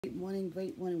Great morning.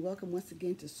 Welcome once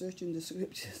again to Searching the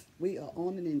Scriptures. We are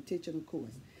on an intentional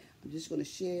course. I'm just going to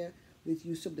share with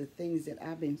you some of the things that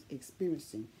I've been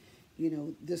experiencing. You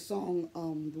know, the song,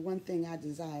 The One Thing I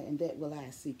Desire, and That Will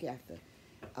I Seek After,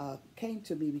 came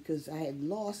to me because I had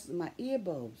lost my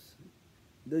earbuds,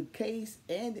 the case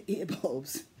and the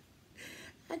earbuds.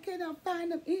 I cannot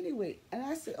find them anyway. And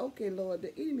I said, okay, Lord,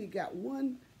 the enemy got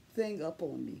one thing up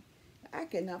on me. I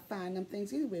cannot find them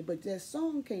things anyway. But that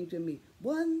song came to me.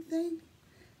 One thing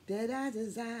that I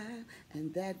desire,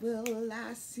 and that will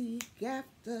I seek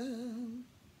after,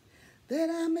 that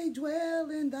I may dwell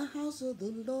in the house of the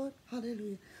Lord.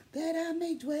 Hallelujah. That I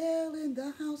may dwell in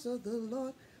the house of the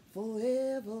Lord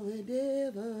forever and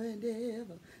ever and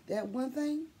ever. That one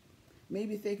thing made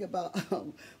me think about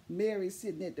Mary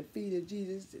sitting at the feet of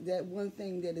Jesus. That one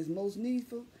thing that is most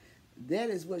needful, that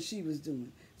is what she was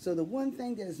doing. So the one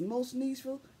thing that is most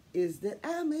needful is that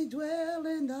I may dwell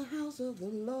in the house of the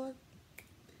Lord.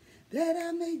 That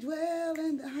I may dwell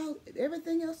in the house.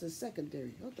 Everything else is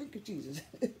secondary. Oh, thank you, Jesus.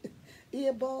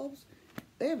 Earbulbs,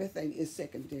 everything is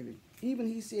secondary. Even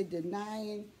he said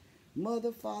denying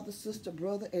mother, father, sister,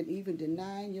 brother, and even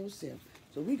denying yourself.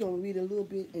 So we're going to read a little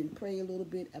bit and pray a little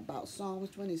bit about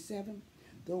Psalms 27.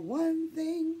 The one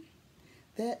thing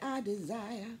that I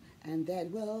desire, and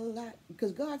that will I,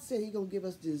 because God said he's going to give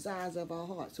us desires of our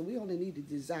heart. So we only need to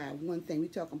desire one thing. We're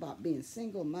talking about being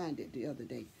single-minded the other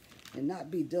day and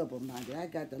not be double-minded. I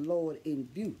got the Lord in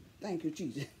view. Thank you,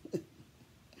 Jesus.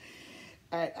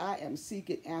 I am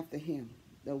seeking after him.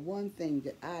 The one thing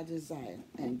that I desire,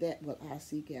 and that will I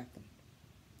seek after.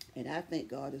 And I thank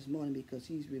God this morning because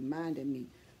he's reminding me.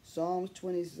 Psalms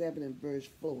 27 and verse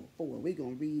 4. We're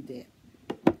going to read that.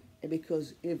 And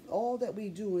because if all that we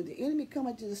do, the enemy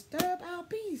coming to disturb our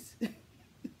peace.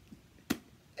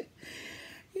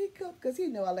 He come because he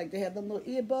know I like to have them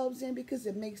little earbuds in because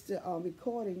it makes the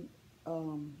recording,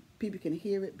 people can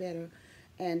hear it better.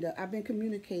 And I've been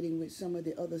communicating with some of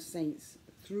the other saints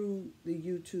through the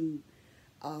YouTube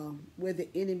where the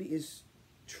enemy is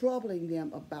troubling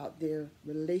them about their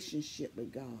relationship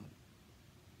with God.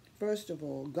 First of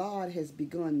all, God has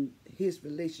begun his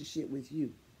relationship with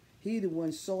you. He the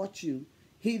one sought you.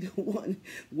 He the one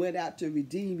went out to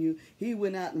redeem you. He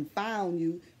went out and found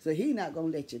you. So he's not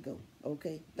going to let you go.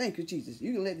 Okay? Thank you, Jesus.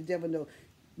 You can let the devil know,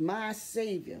 my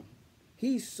Savior,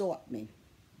 he sought me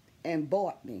and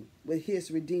bought me with his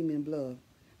redeeming blood.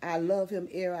 I love him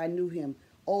ere I knew him.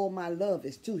 All my love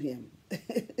is to him.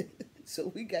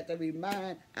 So we got to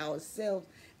remind ourselves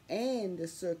and the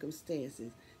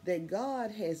circumstances that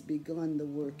God has begun the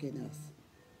work in us.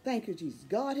 Thank you, Jesus.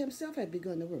 God himself had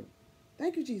begun the work.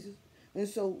 Thank you, Jesus. And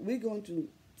so we're going to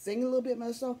sing a little bit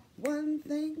myself. One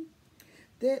thing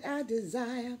that I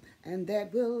desire, and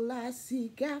that will I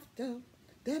seek after,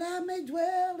 that I may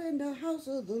dwell in the house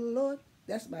of the Lord.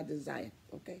 That's my desire,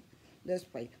 okay? Let's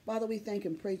pray. Father, we thank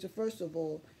and praise you. First of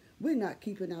all, we're not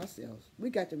keeping ourselves.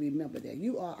 We got to remember that.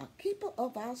 You are a keeper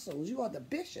of our souls. You are the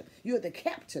bishop. You are the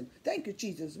captain. Thank you,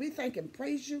 Jesus. We thank and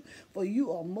praise you, for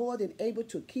you are more than able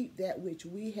to keep that which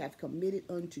we have committed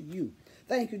unto you.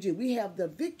 Thank you, Jesus. We have the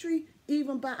victory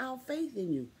even by our faith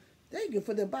in you. Thank you,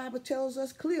 for the Bible tells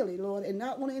us clearly, Lord, and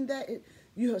not only in that,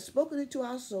 you have spoken into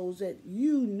our souls that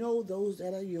you know those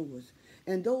that are yours.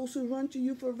 And those who run to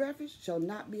you for refuge shall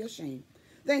not be ashamed.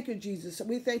 Thank you, Jesus.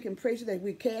 We thank and praise you that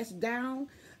we cast down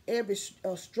every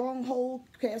stronghold,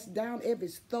 cast down every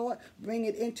thought, bring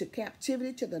it into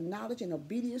captivity to the knowledge and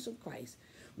obedience of Christ.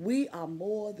 We are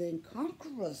more than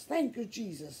conquerors. Thank you,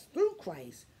 Jesus, through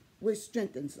Christ, which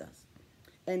strengthens us.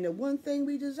 And the one thing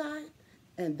we desire,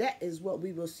 and that is what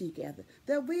we will seek after,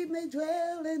 that we may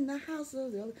dwell in the house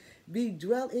of the Lord. We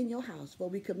dwell in your house, for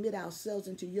we commit ourselves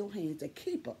into your hands, the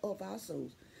keeper of our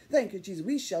souls. Thank you, Jesus.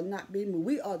 We shall not be moved.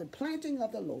 We are the planting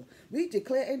of the Lord. We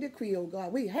declare and decree, oh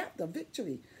God, we have the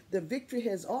victory. The victory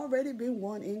has already been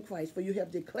won in Christ, for you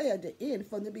have declared the end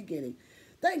from the beginning.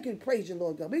 Thank and praise you,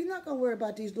 Lord God. We're not going to worry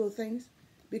about these little things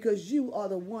because you are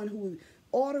the one who is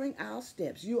ordering our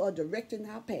steps. You are directing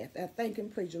our path. I thank and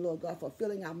praise you, Lord God, for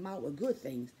filling our mouth with good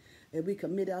things, and we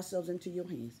commit ourselves into your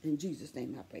hands. In Jesus'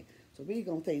 name I pray. So we're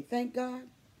going to say, thank God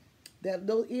that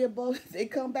those earbuds, they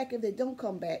come back. If they don't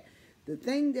come back, the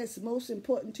thing that's most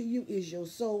important to you is your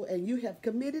soul, and you have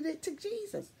committed it to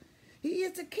Jesus. He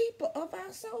is the keeper of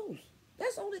our souls.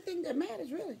 That's the only thing that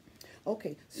matters, really.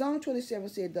 Okay, Psalm 27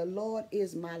 said, the Lord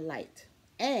is my light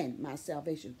and my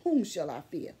salvation. Whom shall I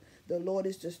fear? The Lord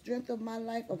is the strength of my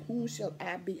life. Of whom shall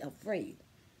I be afraid?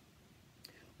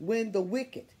 When the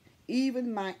wicked,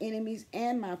 even my enemies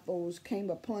and my foes, came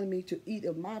upon me to eat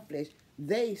of my flesh,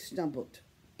 they stumbled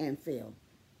and fell.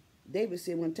 David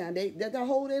said one time, that the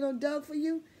hole they done dug for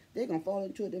you, they're going to fall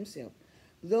into it themselves.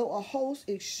 Though a host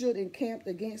it should encamp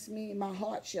against me, my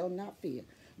heart shall not fear.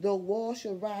 Though war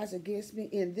shall rise against me,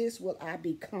 in this will I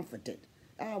be comforted.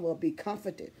 I will be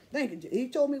comforted. Thank you. He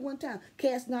told me one time,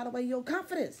 cast not away your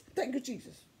confidence. Thank you,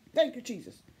 Jesus. Thank you,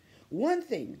 Jesus. One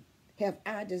thing have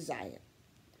I desired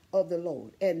of the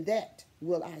Lord, and that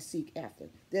will I seek after,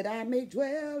 that I may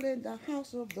dwell in the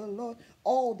house of the Lord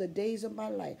all the days of my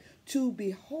life, to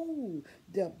behold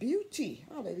the beauty,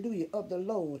 hallelujah, of the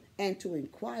Lord, and to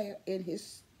inquire in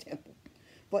his temple.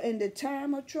 For in the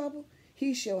time of trouble,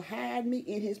 he shall hide me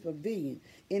in his pavilion.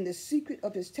 In the secret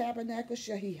of his tabernacle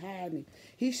shall he hide me.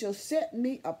 He shall set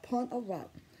me upon a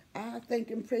rock. I thank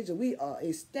and praise him. We are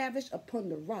established upon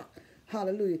the rock.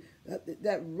 Hallelujah.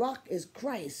 That rock is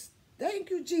Christ. Thank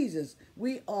you, Jesus.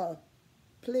 We are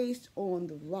placed on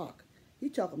the rock.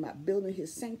 He's talking about building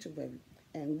his sanctuary.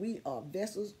 And we are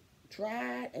vessels,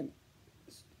 tried and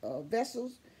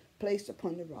vessels placed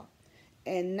upon the rock.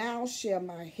 And now shall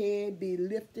my head be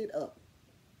lifted up,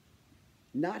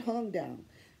 not hung down.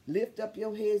 Lift up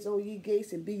your heads, O ye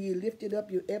gates, and be ye lifted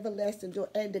up, your everlasting door,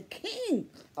 and the King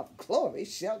of glory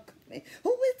shall come in.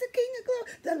 Who is the King of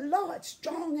glory? The Lord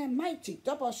strong and mighty.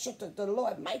 The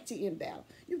Lord mighty in battle.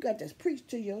 You got to preach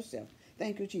to yourself.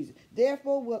 Thank you, Jesus.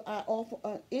 Therefore will I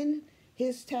offer in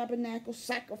his tabernacle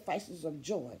sacrifices of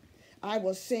joy. I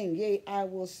will sing, yea, I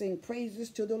will sing praises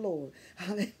to the Lord.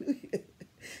 Hallelujah.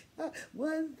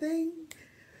 One thing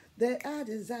that I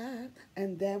desire,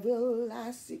 and that will I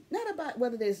seek. Not about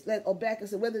whether there's, or back and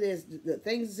say, whether there's the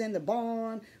things in the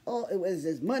barn, or it was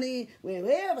there's money,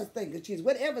 whatever, thank you, Jesus,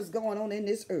 whatever's going on in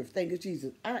this earth, thank you,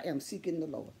 Jesus, I am seeking the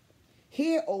Lord.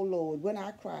 Hear, O Lord, when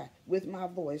I cry with my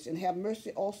voice, and have mercy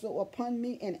also upon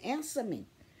me, and answer me.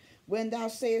 When thou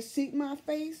sayest, seek my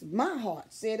face, my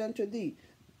heart said unto thee,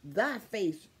 thy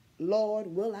face, Lord,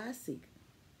 will I seek.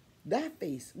 Thy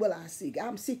face will I seek.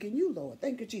 I'm seeking you, Lord.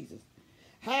 Thank you, Jesus.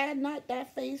 Hide not thy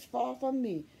face far from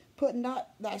me. Put not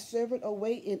thy servant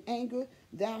away in anger.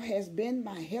 Thou hast been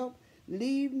my help.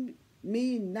 Leave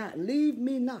me not. Leave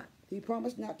me not. He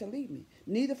promised not to leave me.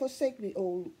 Neither forsake me,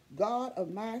 O God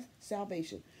of my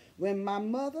salvation. When my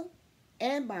mother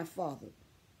and my father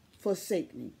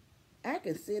forsake me. I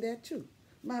can say that too.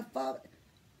 My father,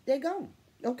 they're gone.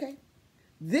 Okay.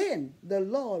 Then the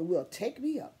Lord will take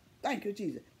me up. Thank you,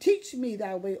 Jesus. Teach me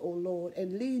thy way, O Lord,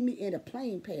 and lead me in a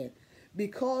plain path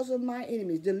because of my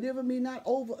enemies. Deliver me not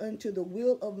over unto the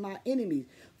will of my enemies,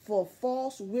 for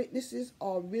false witnesses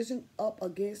are risen up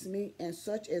against me, and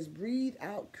such as breathe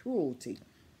out cruelty.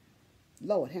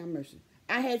 Lord, have mercy.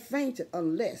 I had fainted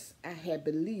unless I had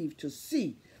believed to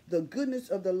see the goodness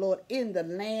of the Lord in the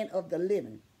land of the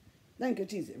living. Thank you,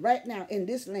 Jesus. Right now, in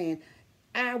this land,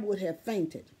 I would have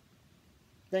fainted.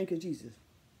 Thank you, Jesus.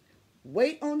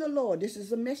 Wait on the Lord. This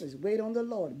is a message. Wait on the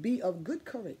Lord. Be of good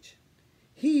courage.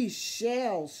 He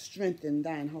shall strengthen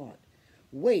thine heart.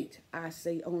 Wait, I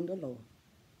say, on the Lord.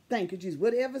 Thank you, Jesus.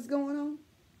 Whatever's going on,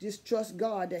 just trust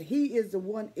God that he is the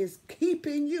one is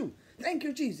keeping you. Thank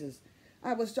you, Jesus.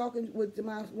 I was talking with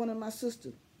one of my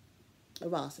sisters,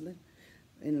 Rosalind.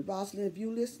 And Rosalind, if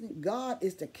you listening, God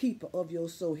is the keeper of your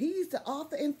soul. He's the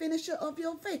author and finisher of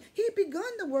your faith. He begun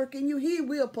the work in you. He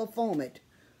will perform it.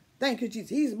 Thank you, Jesus.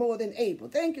 He's more than able.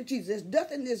 Thank you, Jesus. There's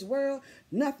nothing in this world,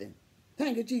 nothing,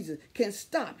 thank you, Jesus, can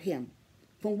stop him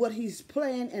from what he's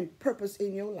planned and purpose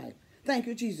in your life. Thank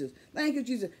you, Jesus. Thank you,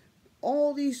 Jesus.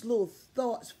 All these little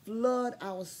thoughts flood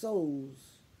our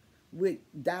souls with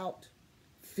doubt,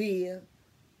 fear,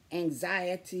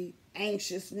 anxiety,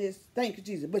 anxiousness. Thank you,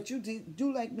 Jesus. But you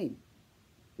do like me.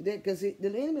 Because the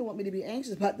enemy want me to be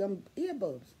anxious about them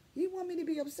earbuds. He want me to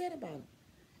be upset about it.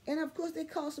 And of course, they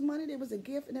cost money. There was a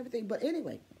gift and everything. But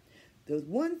anyway, there's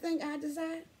one thing I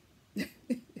desire,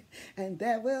 and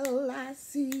that will I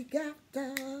seek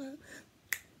after,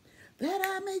 that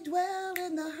I may dwell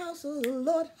in the house of the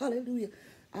Lord. Hallelujah.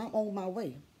 I'm on my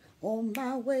way. On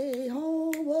my way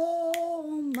home.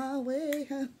 On my way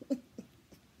home.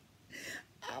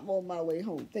 I'm on my way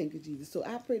home. Thank you, Jesus. So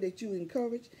I pray that you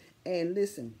encourage and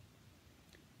listen.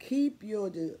 Keep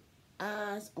your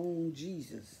eyes on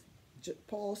Jesus.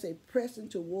 Paul said, pressing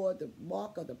toward the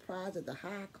mark of the prize of the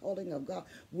high calling of God,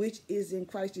 which is in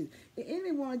Christ Jesus. The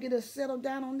enemy want to get us settled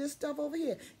down on this stuff over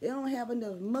here. They don't have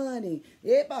enough money.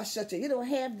 Everybody shut you. You don't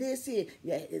have this here.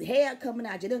 Your hair coming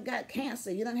out. You don't got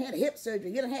cancer. You don't have hip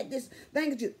surgery. You don't have this.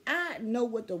 Thank you. I know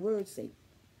what the words say.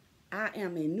 I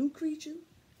am a new creature.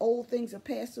 Old things are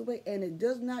passed away, and it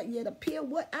does not yet appear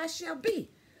what I shall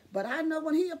be. But I know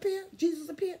when he appeared, Jesus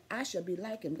appeared, I shall be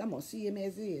like him. I'm going to see him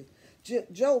as he is.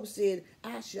 Job said,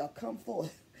 I shall come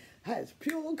forth as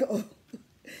pure gold.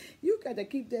 You got to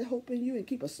keep that hope in you and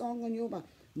keep a song on your mouth.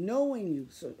 knowing you.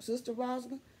 So, Sister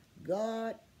Rosalind,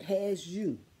 God has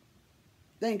you.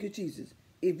 Thank you, Jesus.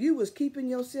 If you was keeping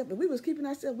yourself, if we was keeping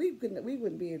ourselves, we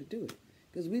wouldn't be able to do it.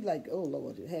 Because we like, oh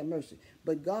Lord, have mercy.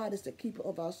 But God is the keeper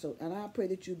of our soul. And I pray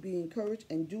that you be encouraged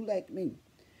and do like me.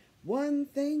 One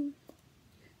thing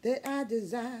that I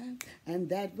desire, and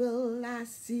that will I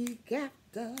seek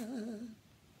after,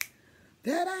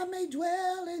 that I may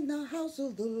dwell in the house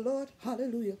of the Lord.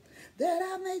 Hallelujah. That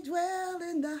I may dwell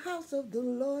in the house of the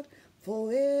Lord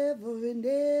forever and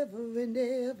ever and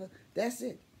ever. That's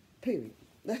it. Period.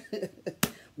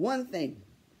 One thing.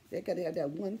 They got to have that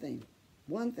one thing.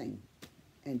 One thing.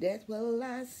 And that's what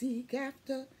I seek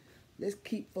after. Let's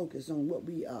keep focused on what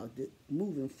we are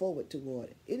moving forward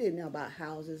toward. It ain't about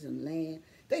houses and land.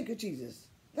 Thank you, Jesus.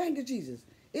 Thank you, Jesus.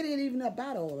 It ain't even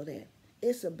about all of that.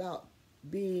 It's about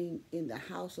being in the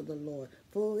house of the Lord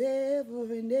forever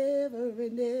and ever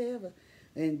and ever.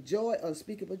 And joy,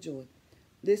 unspeakable joy.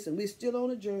 Listen, we're still on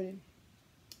a journey.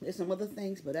 There's some other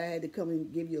things, but I had to come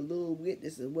and give you a little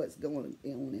witness of what's going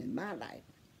on in my life.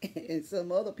 And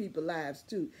some other people's lives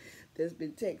too that's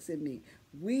been texting me.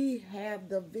 We have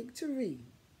the victory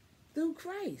through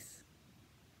Christ.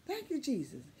 Thank you,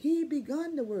 Jesus. He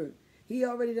begun the work. He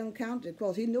already done counted the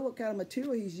cross. He knew what kind of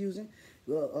material he's using.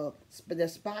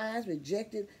 Despised,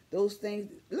 rejected, those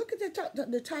things. Look at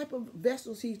the type of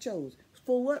vessels he chose.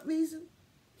 For what reason?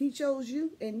 He chose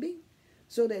you and me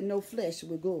so that no flesh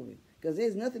will glory. Because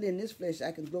there's nothing in this flesh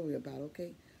I can glory about,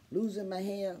 okay? Losing my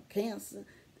hair, cancer,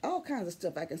 all kinds of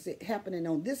stuff I can see happening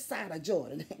on this side of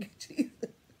Jordan. Thank you, Jesus.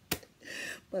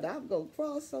 But I'm going to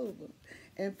cross over.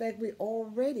 In fact, we're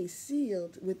already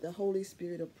sealed with the Holy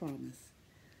Spirit of promise.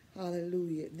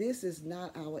 Hallelujah. This is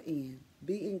not our end.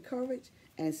 Be encouraged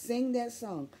and sing that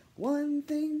song. One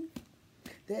thing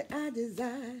that I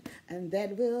desire, and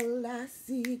that will I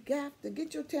seek after.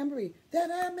 Get your tambourine.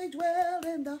 That I may dwell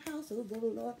in the house of the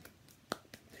Lord.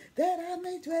 That I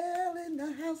may dwell in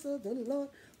the house of the Lord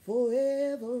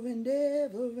forever and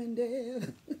ever and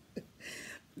ever.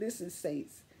 Listen,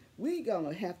 saints, we're going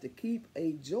to have to keep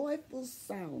a joyful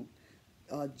sound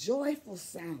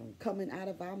coming out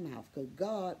of our mouth, because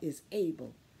God is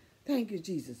able. Thank you,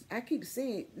 Jesus. I keep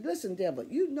saying, listen, devil,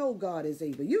 you know God is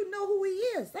able. You know who he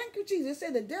is. Thank you, Jesus. It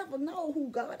said the devil know who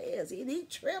God is. He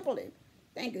trembling.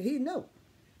 Thank you. He know.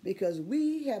 Because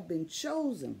we have been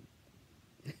chosen,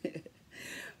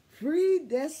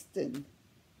 predestined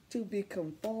to be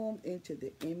conformed into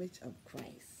the image of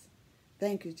Christ.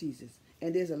 Thank you, Jesus.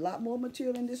 And there's a lot more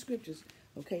material in the scriptures.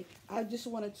 Okay. I just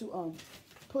wanted to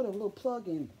put a little plug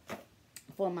in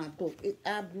for my book.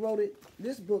 I wrote it.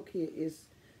 This book here is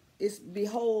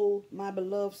Behold my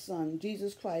beloved Son,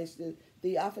 Jesus Christ, the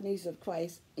Theophanies of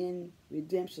Christ in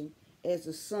redemption as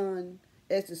the Son,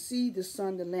 as the seed, the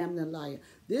Son, the Lamb, and the Lion.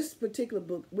 This particular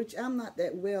book, which I'm not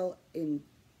that well in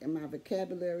my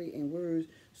vocabulary and words,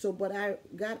 but I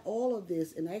got all of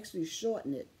this and actually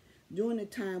shortened it during the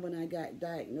time when I got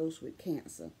diagnosed with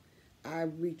cancer. I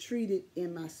retreated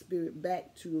in my spirit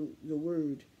back to the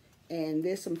Word, and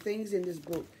there's some things in this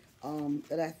book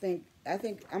that I think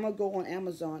I'm gonna go on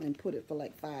Amazon and put it for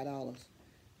like $5.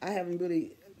 I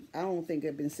don't think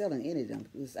I've been selling any of them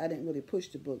because I didn't really push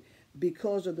the book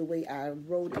because of the way I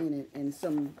wrote in it and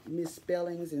some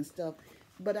misspellings and stuff.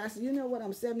 But I said, you know what?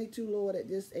 I'm 72, Lord, at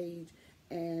this age,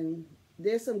 and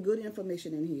there's some good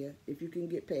information in here if you can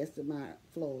get past my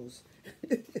flaws.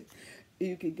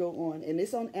 You could go on, and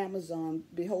it's on Amazon.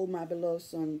 Behold my beloved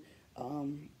Son,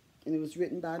 and it was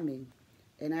written by me.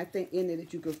 And I think in it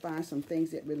that you can find some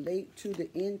things that relate to the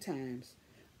end times.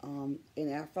 And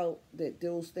I felt that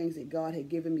those things that God had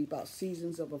given me about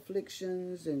seasons of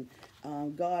afflictions and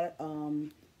God,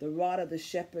 the rod of the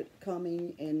shepherd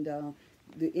coming, and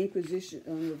the inquisition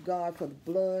of God for the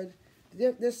blood.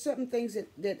 There's certain things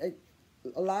that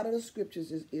a lot of the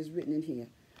scriptures is written in here.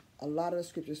 A lot of the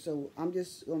scriptures. So I'm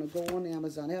just going to go on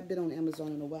Amazon. I haven't been on Amazon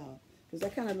in a while because I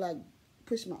kind of like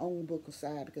pushed my own book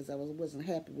aside because I wasn't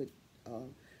happy with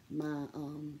my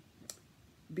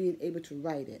being able to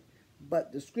write it.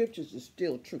 But the scriptures are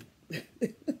still true.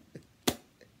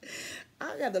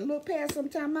 I got to look past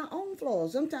sometimes my own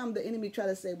flaws. Sometimes the enemy try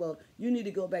to say, well, you need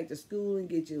to go back to school and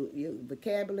get your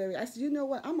vocabulary. I said, you know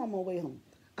what? I'm on my way home.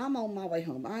 I'm on my way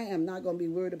home. I am not going to be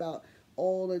worried about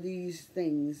all of these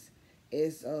things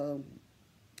as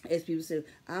people say.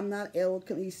 I'm not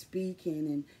eloquently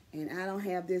speaking and I don't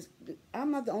have this.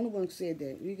 I'm not the only one who said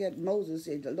that. You got Moses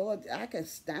said, the Lord, I can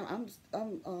stand.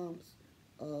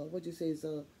 What you say is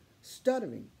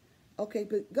stuttering. Okay,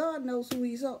 but God knows who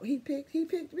he picked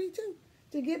me too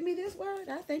to give me this word.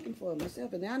 I thank him for it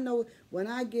myself. And I know when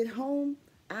I get home,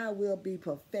 I will be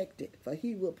perfected, for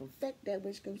he will perfect that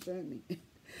which concerns me.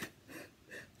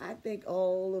 I think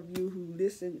all of you who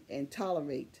listen and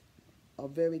tolerate are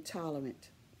very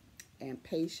tolerant and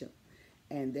patient,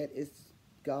 and that is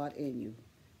God in you.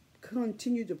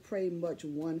 Continue to pray much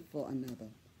one for another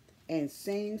and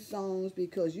sing songs,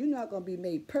 because you're not going to be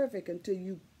made perfect until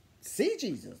you see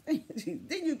Jesus. Then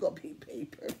you're going to be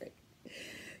made perfect.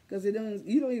 Because you don't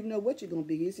even know what you're going to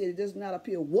be. He said it does not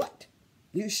appear what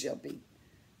you shall be.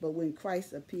 But when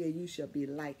Christ appear, you shall be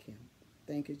like him.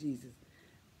 Thank you, Jesus.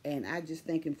 And I just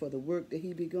thank him for the work that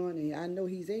he begun, and I know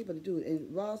he's able to do it.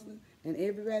 And Rosalind and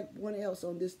everyone else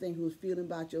on this thing who's feeling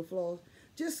about your flaws,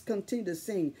 just continue to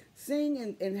sing.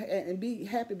 Sing and be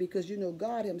happy, because you know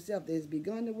God himself that has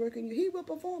begun the work in you, he will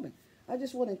perform it. I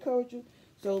just want to encourage you.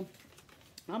 So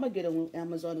I'm going to get on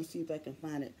Amazon and see if I can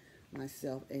find it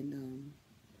myself. And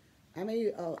I may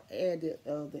add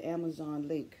the Amazon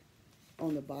link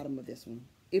on the bottom of this one,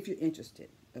 if you're interested.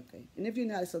 Okay. And if you're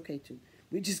not, it's okay too.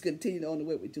 We just continue on the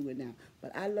way we're doing now.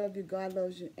 But I love you. God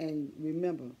loves you. And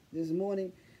remember, this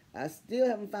morning, I still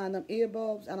haven't found them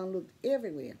earbuds. I done looked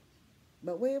everywhere.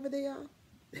 But wherever they are,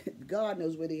 God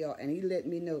knows where they are. And he let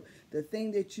me know the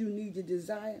thing that you need to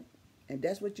desire. And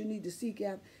that's what you need to seek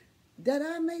out. That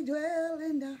I may dwell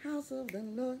in the house of the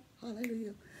Lord.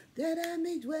 Hallelujah. That I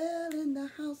may dwell in the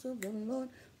house of the Lord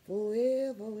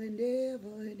forever and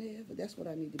ever and ever. That's what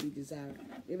I need to be desiring.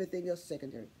 Everything else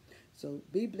secondary. So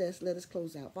be blessed. Let us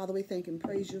close out. Father, we thank and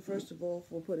praise you, first of all,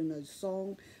 for putting a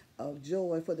song of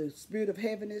joy, for the spirit of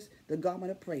heaviness, the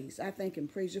garment of praise. I thank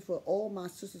and praise you for all my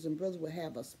sisters and brothers will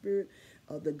have a spirit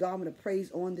of the garment of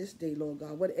praise on this day, Lord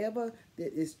God. Whatever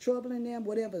that is troubling them,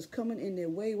 whatever is coming in their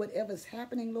way, whatever is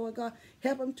happening, Lord God,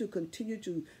 help them to continue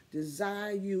to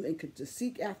desire you and to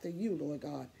seek after you, Lord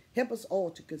God. Help us all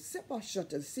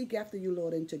to seek after you,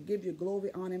 Lord, and to give you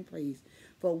glory, honor, and praise.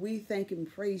 For we thank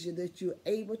and praise you that you're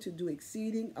able to do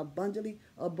exceeding abundantly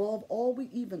above all we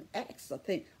even ask or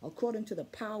think, according to the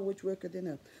power which worketh in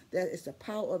us. That is the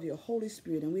power of your Holy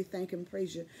Spirit. And we thank and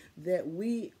praise you that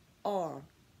we are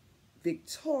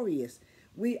victorious.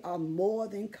 We are more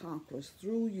than conquerors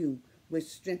through you, which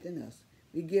strengthen us.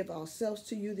 We give ourselves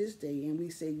to you this day, and we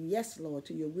say yes, Lord,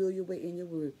 to your will, your way, and your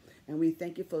word. And we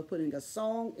thank you for putting a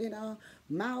song in our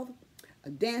mouth, a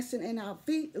dancing in our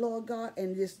feet, Lord God,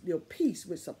 and just your peace,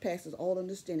 which surpasses all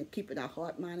understanding, keeping our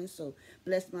heart, mind, and soul.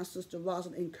 Bless my sister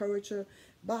Rosalind. Encourage her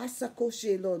by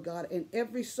Sakoshe, Lord God, and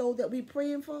every soul that we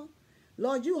praying for.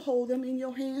 Lord, you hold them in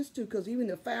your hands too, because even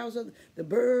the fowls of the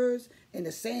birds and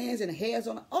the sands and the hairs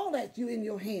on all that, you in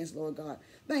your hands, Lord God.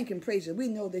 Thank and praise you. We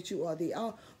know that you are the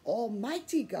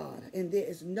Almighty God, and there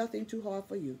is nothing too hard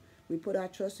for you. We put our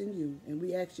trust in you, and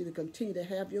we ask you to continue to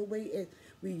have your way as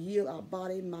we yield our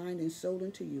body, mind, and soul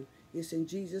unto you. It's in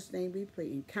Jesus' name we pray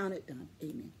and count it done.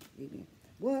 Amen. Amen.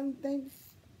 One thing,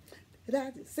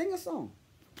 sing a song.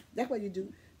 That's what you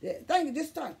do. Yeah, thank you. Just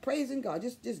start praising God.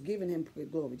 Just giving him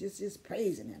glory. Just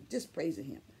praising him. Just praising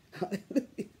him.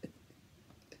 Hallelujah.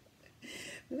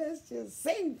 Let's just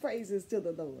sing praises to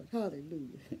the Lord.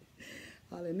 Hallelujah.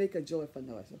 Hallelujah. Make a joyful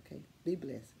noise, okay? Be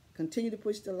blessed. Continue to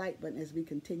push the like button as we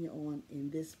continue on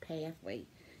in this pathway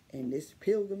and this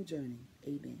pilgrim journey.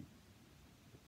 Amen.